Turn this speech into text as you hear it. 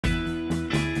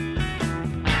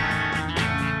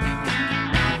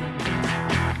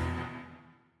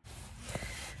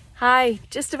Hi,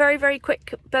 just a very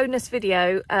quick bonus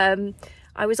video. I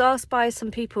was asked by some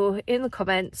people in the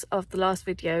comments of the last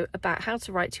video about how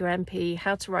to write to your MP,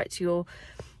 how to write to your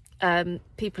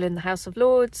people in the House of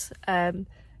Lords, where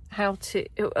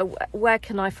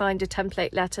can I find a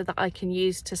template letter that I can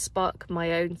use to spark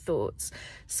my own thoughts.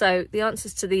 So the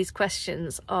answers to these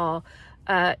questions are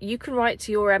you can write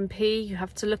to your MP. You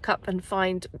have to look up and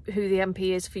find who the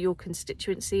MP is for your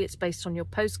constituency. It's based on your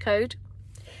postcode.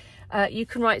 You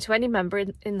can write to any member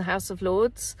in the House of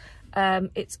Lords.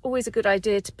 It's always a good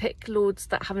idea to pick Lords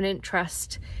that have an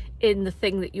interest in the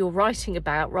thing that you're writing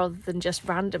about rather than just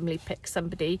randomly pick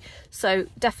somebody. So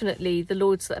definitely the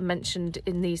Lords that are mentioned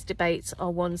in these debates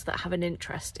are ones that have an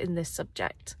interest in this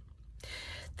subject.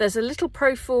 There's a little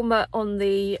pro forma on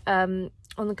the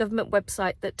government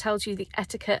website that tells you the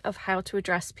etiquette of how to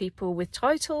address people with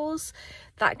titles.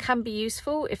 That can be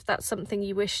useful if that's something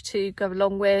you wish to go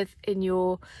along with in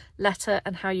your letter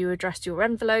and how you address your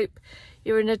envelope.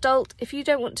 You're an adult. If you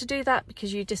don't want to do that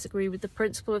because you disagree with the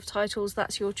principle of titles,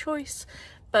 that's your choice.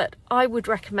 But I would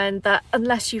recommend that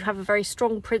unless you have a very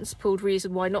strong principled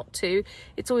reason why not to,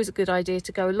 it's always a good idea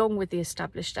to go along with the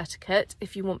established etiquette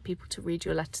if you want people to read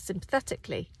your letter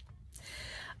sympathetically.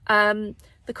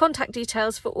 The contact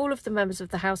details for all of the members of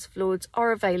the House of Lords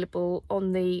are available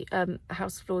on the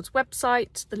House of Lords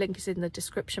website. The link is in the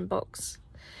description box.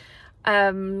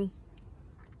 The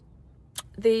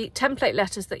template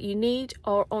letters that you need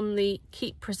are on the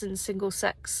Keep Prisons Single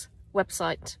Sex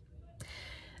website.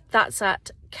 That's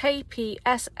at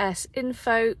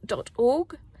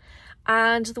kpssinfo.org,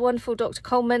 and the wonderful Dr.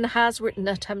 Coleman has written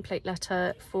a template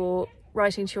letter for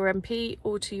writing to your MP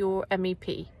or to your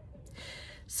MEP.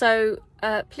 So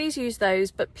please use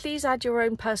those, but please add your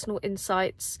own personal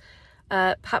insights.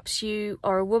 Perhaps you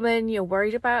are a woman, you're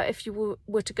worried about if you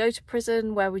were to go to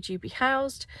prison, where would you be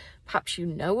housed? Perhaps you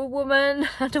know a woman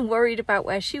and are worried about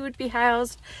where she would be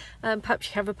housed. Perhaps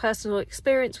you have a personal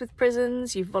experience with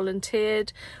prisons, you've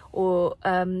volunteered, or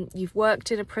you've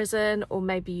worked in a prison, or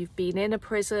maybe you've been in a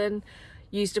prison,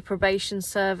 used a probation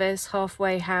service,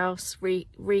 halfway house,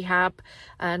 rehab,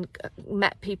 and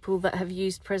met people that have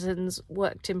used prisons,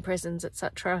 worked in prisons,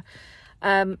 etc.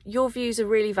 Your views are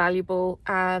really valuable,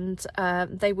 and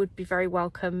they would be very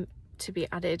welcome to be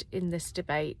added in this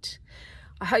debate.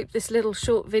 I hope this little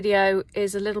short video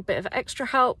is a little bit of extra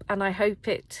help, and I hope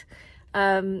it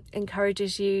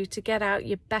encourages you to get out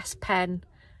your best pen,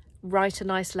 write a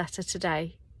nice letter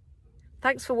today.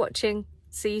 Thanks for watching.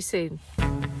 See you soon.